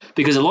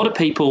because a lot of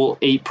people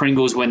eat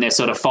Pringles when they're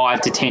sort of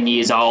 5 to 10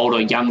 years old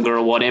or younger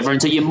or whatever.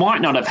 And so you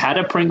might not have had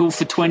a Pringle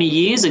for 20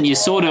 years and you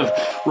sort of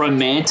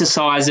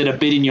romanticize it a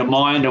bit in your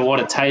mind of what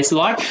it tastes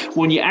like.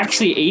 When you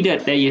actually eat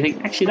it, there you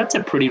think, actually, that's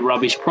a pretty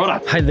rubbish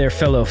product. Hi there,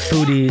 fellow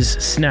foodies,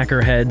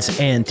 snacker heads,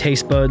 and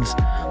taste buds.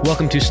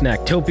 Welcome to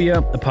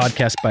Snacktopia, a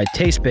podcast by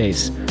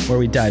TasteBase, where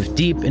we dive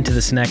deep into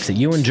the snacks that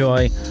you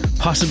enjoy,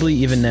 possibly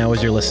even now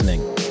as you're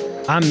listening.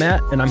 I'm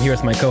Matt, and I'm here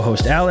with my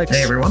co-host Alex.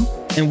 Hey, everyone.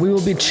 And we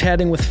will be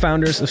chatting with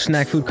founders of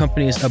snack food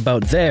companies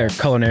about their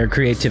culinary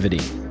creativity.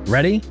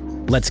 Ready?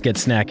 Let's get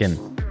snacking.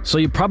 So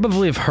you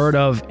probably have heard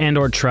of and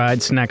or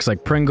tried snacks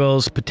like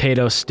Pringles,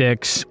 potato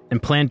sticks,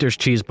 and Planters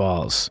cheese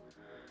balls.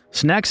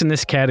 Snacks in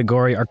this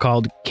category are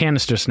called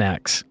canister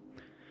snacks.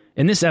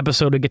 In this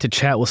episode, we get to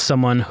chat with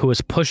someone who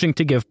is pushing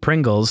to give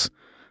Pringles,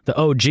 the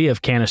OG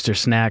of canister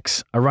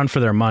snacks, a run for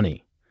their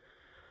money.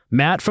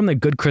 Matt from the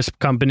Good Crisp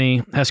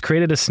Company has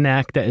created a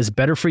snack that is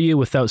better for you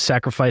without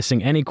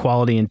sacrificing any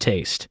quality and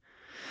taste.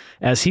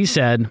 As he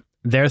said,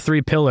 their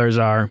three pillars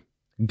are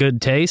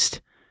good taste,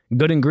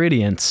 good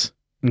ingredients,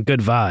 and good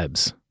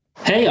vibes.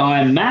 Hey,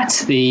 I'm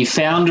Matt, the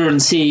founder and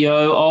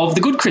CEO of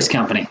the Good Crisp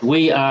Company.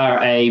 We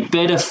are a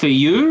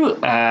better-for-you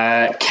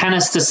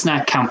canister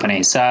snack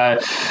company. So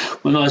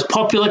we're the most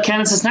popular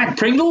canister snack,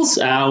 Pringles.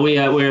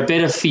 We're a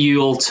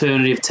better-for-you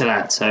alternative to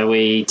that. So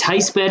we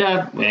taste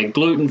better, we're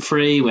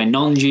gluten-free, we're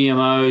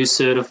non-GMO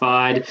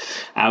certified,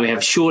 we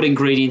have short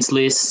ingredients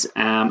lists,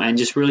 and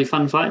just really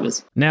fun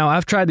flavors. Now,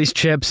 I've tried these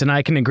chips, and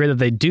I can agree that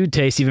they do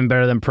taste even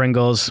better than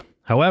Pringles.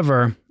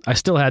 However, I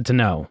still had to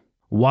know.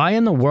 Why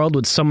in the world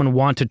would someone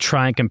want to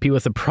try and compete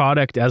with a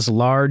product as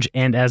large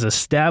and as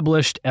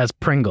established as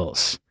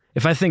Pringles?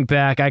 If I think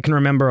back, I can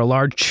remember a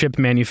large chip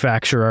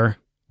manufacturer,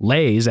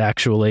 Lay's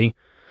actually,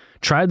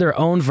 tried their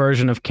own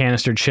version of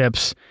canister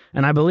chips,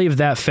 and I believe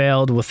that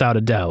failed without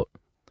a doubt.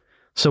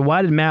 So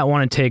why did Matt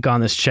want to take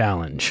on this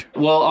challenge?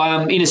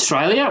 Well, in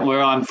Australia,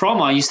 where I'm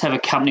from, I used to have a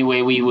company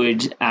where we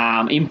would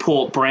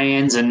import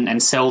brands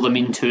and sell them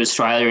into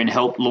Australia and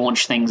help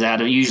launch things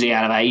usually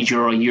out of Asia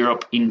or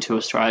Europe into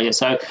Australia.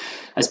 So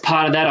as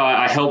part of that,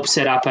 I helped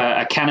set up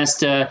a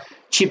canister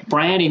chip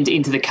brand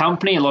into the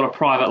company, a lot of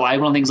private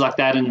label and things like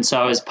that. And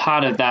so as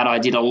part of that, I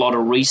did a lot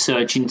of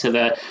research into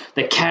the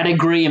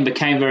category and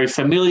became very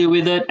familiar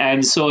with it,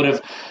 and sort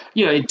of,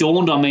 it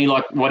dawned on me,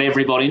 like what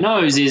everybody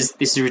knows is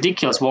this is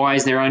ridiculous. Why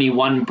is there only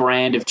one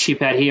brand of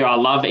chip out here? I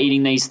love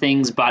eating these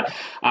things, but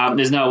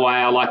there's no way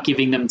I like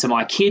giving them to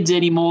my kids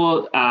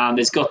anymore.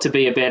 There's got to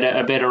be a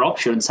better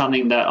option,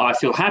 something that I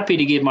feel happy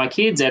to give my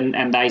kids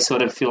and they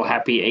sort of feel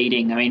happy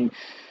eating. I mean,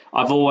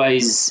 I've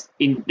always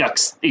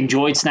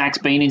enjoyed snacks,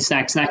 been in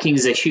snacks. Snacking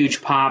is a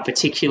huge part,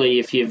 particularly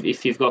if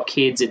you've got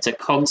kids. It's a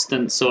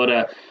constant sort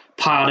of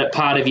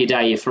part of your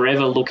day. You're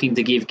forever looking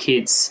to give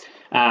kids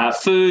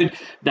food.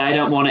 They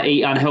don't want to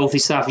eat unhealthy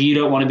stuff. You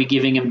don't want to be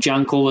giving them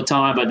junk all the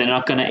time, but they're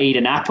not going to eat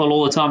an apple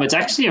all the time. It's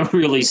actually a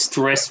really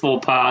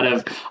stressful part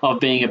of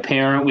being a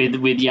parent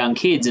with young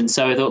kids. And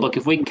so I thought, look,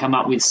 if we can come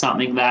up with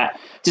something that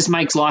just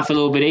makes life a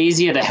little bit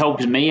easier, that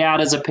helps me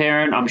out as a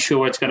parent, I'm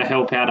sure it's going to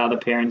help out other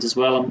parents as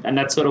well. And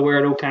that's sort of where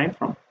it all came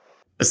from.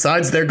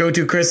 Besides their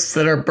go-to crisps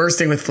that are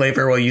bursting with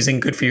flavor while using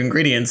good-for-you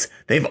ingredients,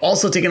 they've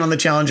also taken on the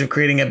challenge of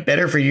creating a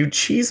better-for-you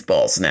cheese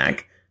ball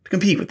snack to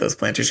compete with those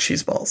Planters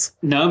cheese balls.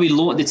 No,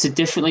 it's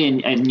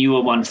definitely a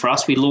newer one for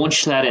us. We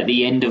launched that at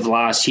the end of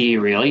last year,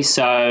 really.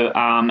 So,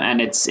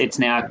 and it's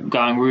now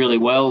going really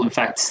well. In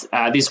fact,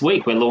 this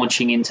week we're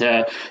launching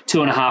into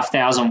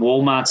 2,500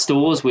 Walmart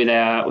stores with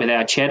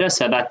our cheddar.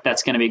 So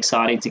that's going to be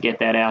exciting to get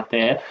that out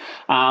there.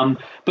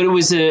 But it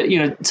was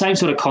same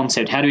sort of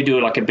concept. How do we do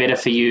it like a better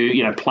for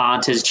you,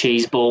 Planters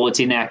cheese ball? It's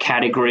in our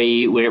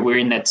category. We're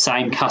in that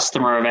same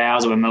customer of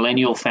ours. We're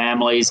millennial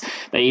families.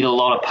 They eat a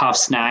lot of puff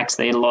snacks.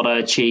 They eat a lot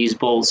of cheese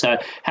balls. So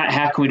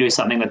how can we do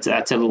something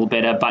that's a little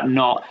better, but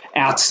not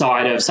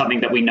outside of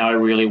something that we know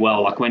really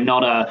well? Like, we're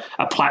not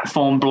a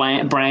platform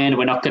brand.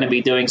 We're not going to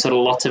be doing sort of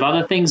lots of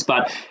other things,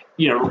 but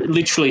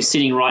literally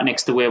sitting right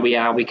next to where we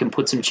are, we can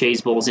put some cheese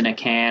balls in a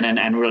can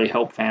and really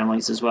help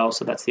families as well.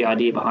 So that's the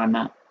idea behind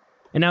that.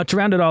 And now to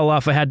round it all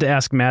off, I had to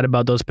ask Matt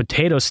about those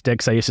potato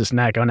sticks I used to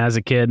snack on as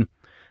a kid.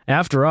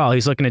 After all,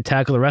 he's looking to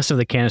tackle the rest of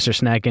the canister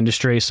snack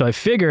industry, so I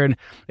figured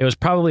it was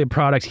probably a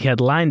product he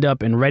had lined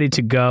up and ready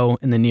to go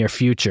in the near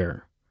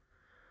future.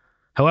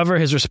 However,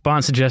 his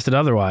response suggested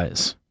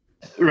otherwise.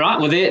 Right,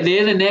 well, they're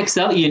the next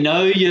other. You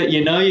know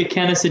your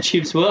canister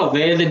chips well.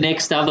 They're the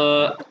next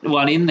other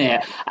one in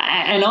there.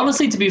 And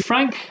honestly, to be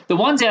frank, the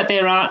ones out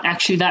there aren't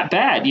actually that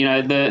bad.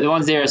 The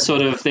ones there are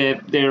sort of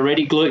they're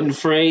already gluten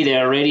free.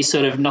 They're already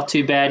sort of not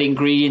too bad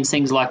ingredients,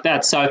 things like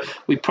that. So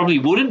we probably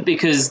wouldn't,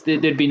 because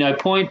there'd be no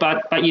point.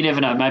 But you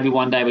never know. Maybe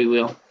one day we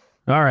will.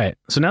 All right.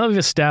 So now that we've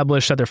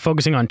established that they're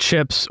focusing on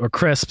chips, or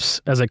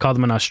crisps, as they call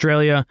them in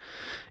Australia,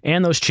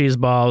 and those cheese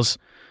balls,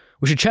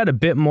 we should chat a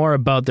bit more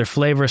about their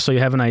flavors so you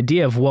have an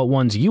idea of what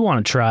ones you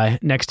want to try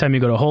next time you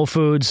go to Whole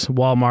Foods,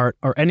 Walmart,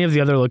 or any of the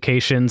other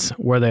locations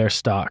where they are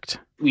stocked.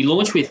 We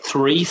launched with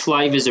 3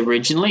 flavors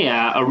originally.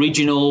 Our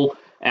original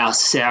our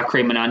sour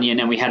cream and onion,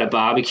 and we had a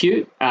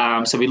barbecue.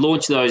 So we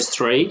launched those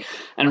 3,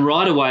 and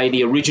right away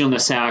the original and the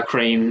sour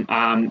cream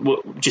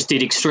just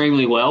did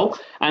extremely well,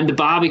 and the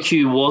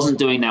barbecue wasn't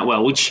doing that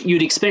well, which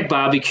you'd expect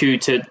barbecue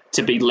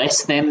to be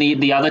less than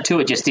the other 2.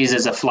 It just is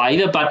as a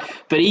flavour,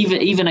 but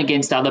even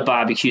against other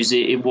barbecues,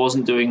 it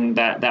wasn't doing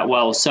that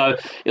well. So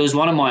it was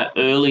one of my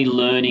early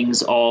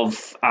learnings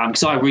of,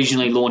 because I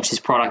originally launched this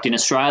product in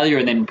Australia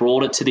and then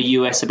brought it to the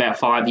US about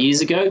 5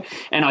 years ago,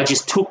 and I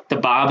just took the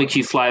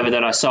barbecue flavour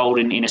that I sold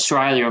in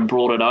Australia and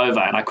brought it over,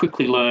 and I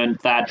quickly learned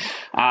that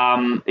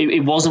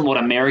it wasn't what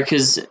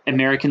Americans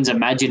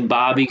imagined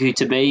barbecue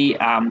to be.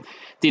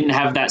 Didn't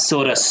have that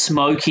sort of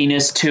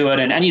smokiness to it,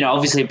 and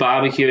obviously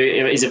barbecue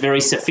is a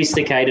very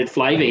sophisticated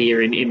flavour here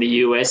in the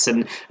US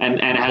and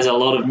has a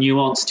lot of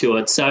nuance to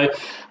it. So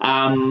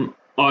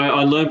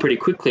I learned pretty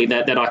quickly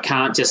that I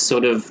can't just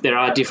there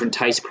are different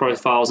taste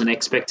profiles and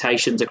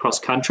expectations across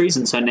countries,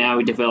 and so now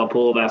we develop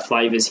all of our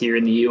flavours here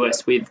in the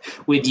US with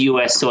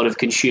US sort of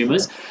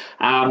consumers.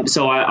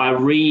 So I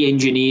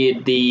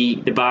re-engineered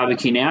the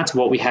barbecue now to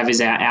what we have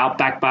is our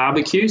Outback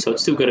barbecue. So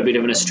it's still got a bit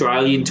of an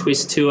Australian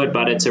twist to it,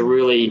 but it's a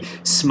really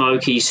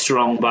smoky,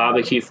 strong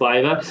barbecue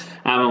flavour.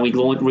 And we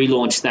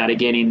relaunched that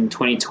again in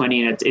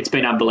 2020, and it's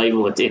been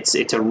unbelievable.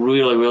 It's a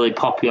really, really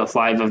popular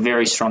flavour,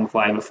 very strong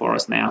flavour for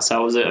us now. So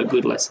it was a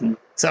good lesson.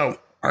 So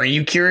are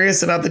you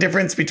curious about the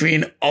difference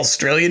between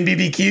Australian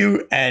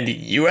BBQ and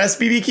US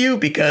BBQ?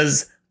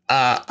 Because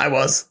I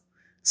was.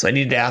 So I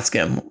needed to ask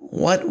him,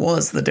 what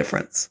was the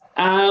difference?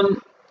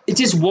 It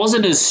just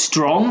wasn't as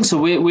strong. So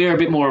we're a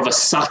bit more of a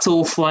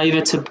subtle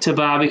flavour to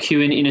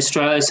barbecue in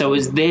Australia. So it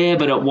was there,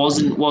 but it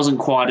wasn't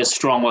quite as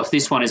strong. Well,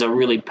 this one is a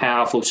really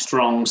powerful,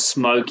 strong,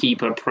 smoky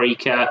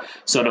paprika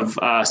sort of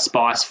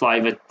spice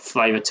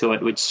flavour to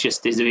it, which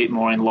just is a bit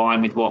more in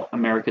line with what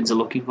Americans are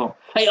looking for.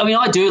 Hey, I mean,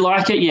 I do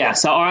like it, yeah.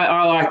 So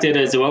I liked it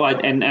as well,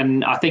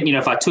 and I think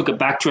if I took it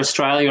back to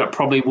Australia, it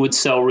probably would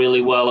sell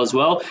really well as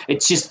well.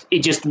 It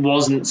just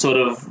wasn't sort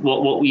of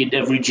what we had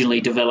originally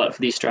developed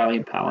for the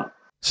Australian palate.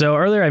 So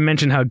earlier I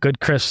mentioned how Good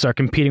Crisps are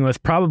competing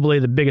with probably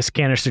the biggest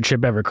canister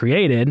chip ever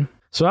created.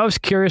 So I was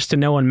curious to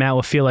know when Matt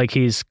will feel like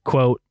he's,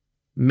 quote,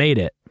 made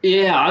it.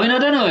 Yeah, I mean, I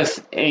don't know if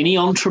any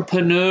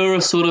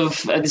entrepreneur sort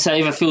of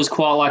ever feels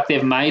quite like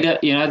they've made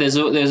it. There's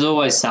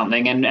always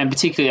something, and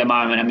particularly at the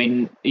moment, I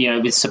mean,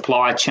 with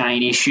supply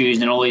chain issues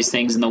and all these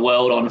things in the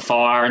world on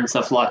fire and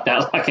stuff like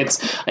that, like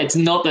it's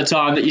not the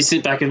time that you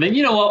sit back and think,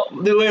 you know what,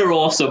 we're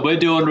awesome, we're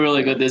doing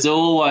really good. There's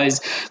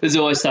always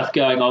stuff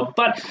going on.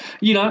 But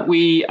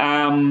we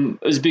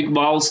it was a big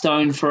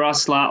milestone for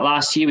us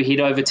last year. We hit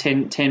over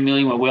 10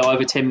 million. We're well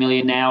over 10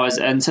 million now,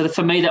 and so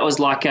for me that was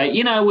like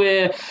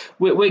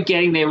we're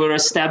getting there. We're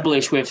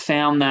established. We've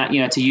found that,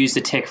 to use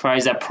the tech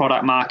phrase, that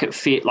product market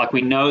fit. Like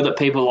we know that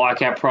people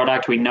like our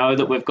product. We know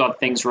that we've got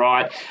things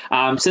right.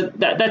 So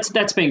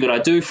that's been good. I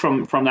do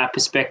from that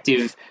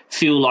perspective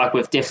feel like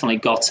we've definitely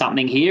got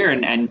something here.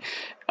 And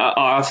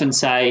I often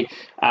say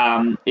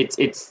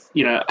it's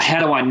how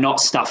do I not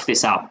stuff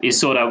this up is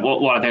sort of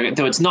what I think.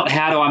 So it's not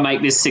how do I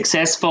make this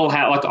successful.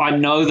 I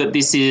know that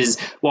this is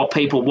what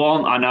people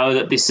want. I know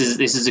that this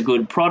is a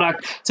good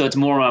product. So it's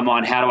more in my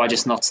mind, how do I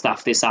just not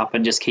stuff this up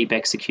and just keep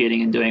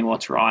executing and doing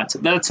what's right. So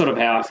that's sort of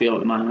how I feel at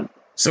the moment.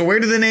 So where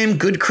did the name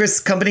Good Crisps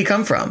Company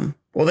come from?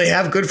 Well, they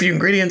have good for you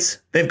ingredients.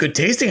 They have good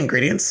tasting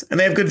ingredients, and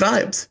they have good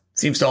vibes.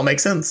 Seems to all make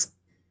sense.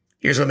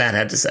 Here's what Matt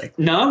had to say.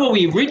 No, well,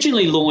 we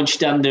originally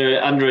launched under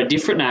a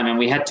different name, and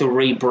we had to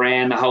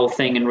rebrand the whole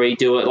thing and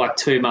redo it like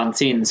 2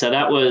 months in. So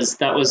that was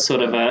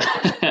sort of a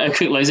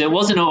quick lose. It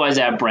wasn't always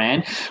our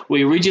brand.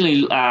 We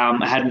originally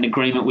had an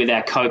agreement with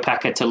our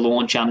co-packer to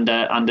launch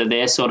under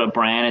their sort of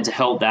brand and to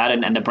help that,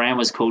 and the brand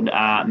was called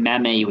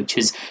Mammy, which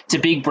is it's a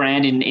big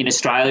brand in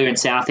Australia and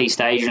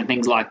Southeast Asia and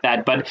things like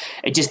that. But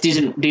it just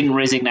didn't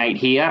resonate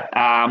here.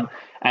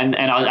 And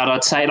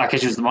I'd say, like,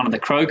 as one of the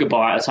Kroger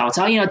buyers, I'd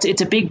say, it's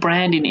a big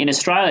brand in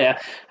Australia.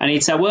 And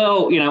he'd say,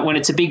 well, when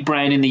it's a big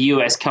brand in the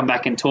US, come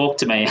back and talk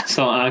to me. I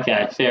thought,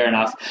 okay, fair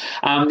enough.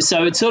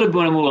 So it's sort of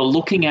when we were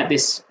looking at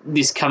this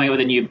coming up with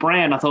a new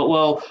brand, I thought,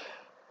 well,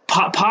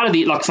 part of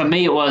the, like, for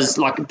me, it was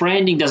like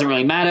branding doesn't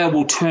really matter.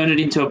 We'll turn it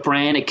into a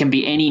brand. It can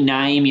be any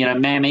name,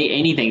 Mammy,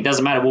 anything. It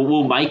doesn't matter.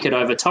 We'll make it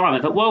over time.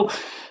 I thought, well,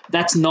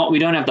 we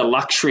don't have the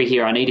luxury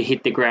here. I need to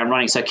hit the ground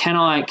running. So can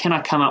I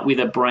come up with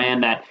a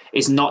brand that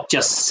is not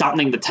just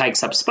something that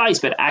takes up space,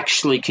 but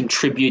actually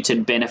contributes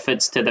and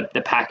benefits to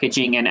the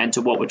packaging and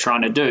to what we're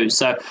trying to do?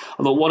 So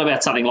I thought, what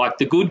about something like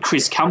the Good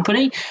Crisps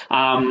Company?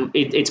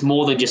 It's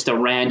more than just a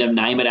random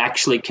name. It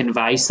actually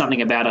conveys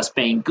something about us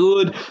being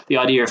good. The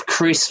idea of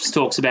crisps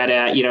talks about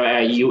our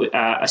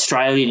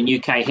Australian and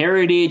UK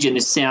heritage, and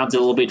this sounds a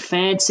little bit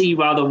fancy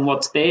rather than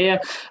what's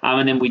there.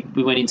 And then we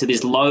went into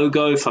this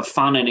logo for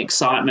fun and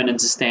excitement and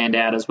to stand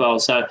out as well.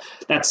 So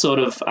that's sort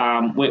of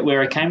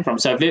where it came from.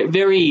 So a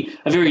very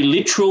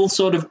literal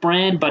sort of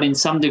brand, but in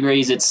some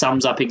degrees it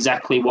sums up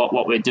exactly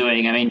what we're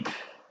doing. I mean,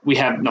 we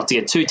have, not to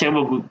get too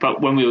technical,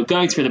 but when we were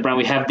going through the brand,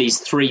 we have these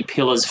 3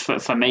 pillars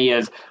for me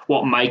of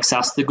what makes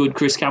us the Good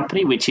Crisp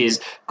company, which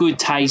is good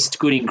taste,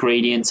 good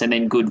ingredients, and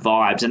then good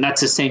vibes. And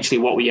that's essentially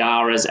what we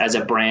are as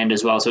a brand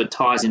as well. So it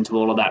ties into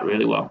all of that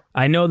really well.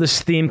 I know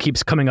this theme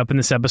keeps coming up in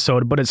this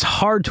episode, but it's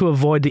hard to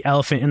avoid the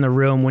elephant in the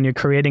room when you're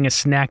creating a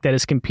snack that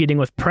is competing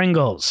with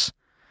Pringles.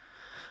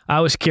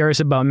 I was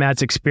curious about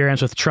Matt's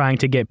experience with trying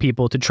to get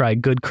people to try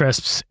Good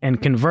Crisps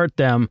and convert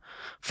them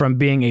from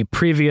being a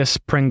previous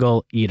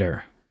Pringle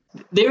eater.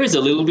 There is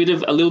a little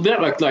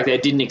bit like they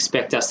didn't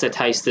expect us to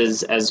taste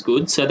as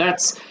good. So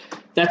that's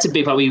a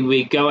bit, but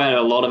we go out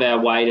a lot of our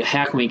way to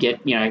how can we get,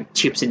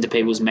 chips into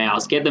people's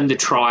mouths, get them to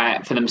try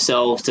it for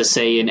themselves to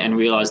see and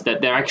realize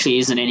that there actually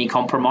isn't any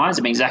compromise.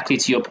 I mean, exactly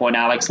to your point,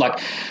 Alex,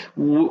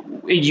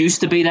 it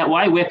used to be that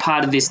way. We're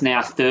part of this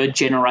now 3rd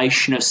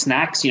generation of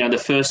snacks. The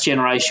first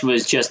generation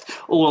was just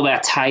all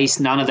about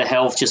taste, none of the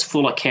health, just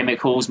full of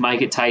chemicals,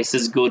 make it taste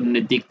as good and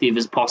addictive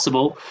as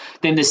possible.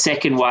 Then the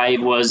second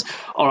wave was,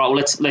 all right,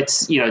 well,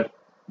 let's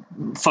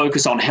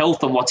focus on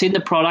health and what's in the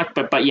product,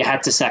 but you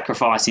had to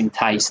sacrifice in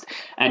taste.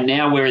 And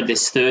now we're at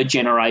this 3rd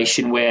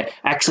generation where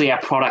actually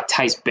our product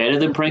tastes better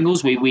than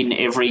Pringles. We win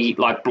every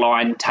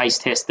blind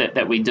taste test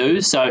that we do.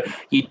 So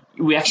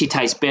we actually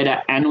taste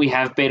better and we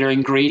have better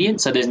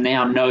ingredients. So there's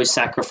now no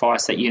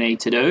sacrifice that you need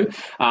to do.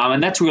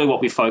 And that's really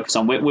what we focus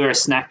on. We're a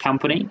snack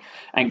company,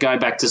 and going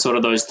back to sort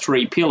of those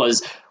 3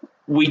 pillars,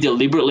 we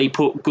deliberately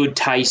put good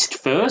taste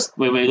first.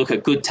 When we look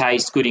at good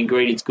taste, good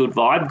ingredients, good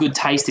vibe, good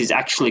taste is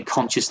actually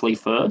consciously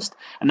first.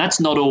 And that's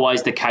not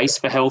always the case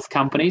for health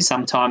companies.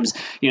 Sometimes,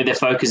 their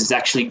focus is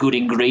actually good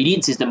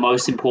ingredients is the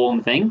most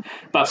important thing.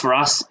 But for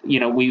us,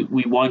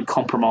 we won't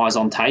compromise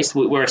on taste.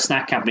 We're a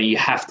snack company. You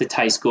have to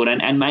taste good.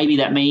 And maybe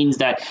that means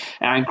that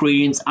our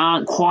ingredients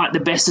aren't quite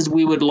the best as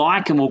we would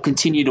like, and we'll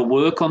continue to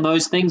work on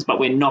those things, but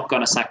we're not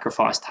going to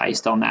sacrifice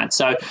taste on that.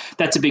 So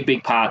that's a big,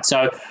 big part.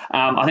 So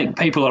I think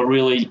people are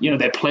really,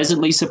 they're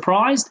pleasantly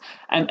surprised.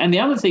 And the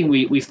other thing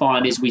we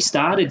find is we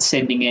started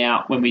sending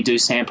out, when we do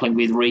sampling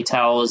with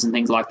retailers and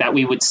things like that,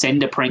 we would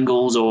send a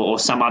Pringles or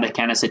some other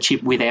canister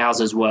chip with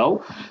ours as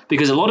well,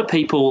 because a lot of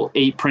people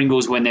eat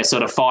Pringles when they're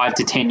sort of 5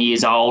 to 10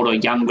 years old or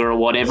younger or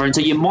whatever. And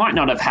so you might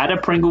not have had a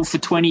Pringle for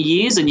 20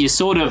 years and you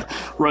sort of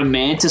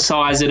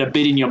romanticize it a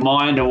bit in your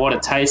mind of what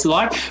it tastes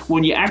like.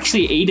 When you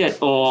actually eat it,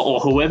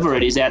 or whoever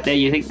it is out there,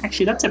 you think,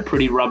 actually, that's a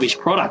pretty rubbish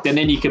product. And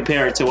then you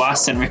compare it to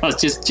us and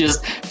realize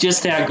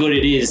just how good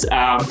it is.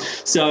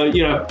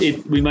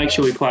 We make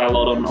sure we play a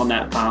lot on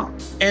that part.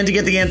 And to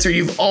get the answer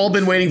you've all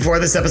been waiting for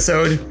this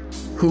episode,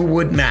 who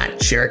would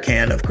Matt share a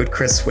can of Good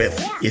Crisp with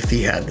if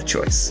he had the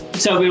choice?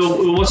 So we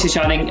were watching the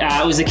show. I think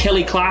it was the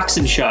Kelly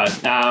Clarkson show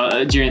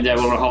during the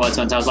World Highlights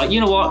on time. I was like,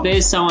 you know what?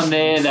 There's someone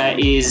there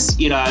that is,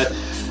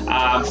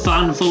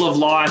 fun, full of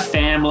life,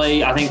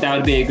 family. I think that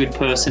would be a good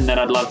person that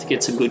I'd love to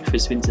get some Good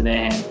Crisp into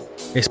their hand.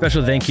 A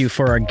special thank you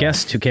for our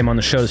guest who came on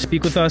the show to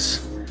speak with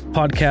us.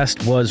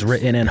 Podcast was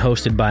written and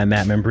hosted by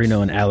Matt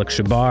Membrino and Alex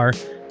Shabar,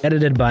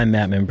 edited by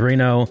Matt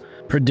Membrino,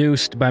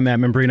 produced by Matt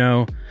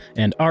Membrino,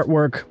 and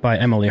artwork by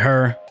Emily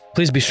Herr.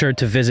 Please be sure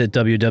to visit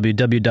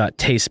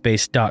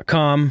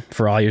www.tastespace.com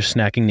for all your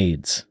snacking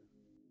needs.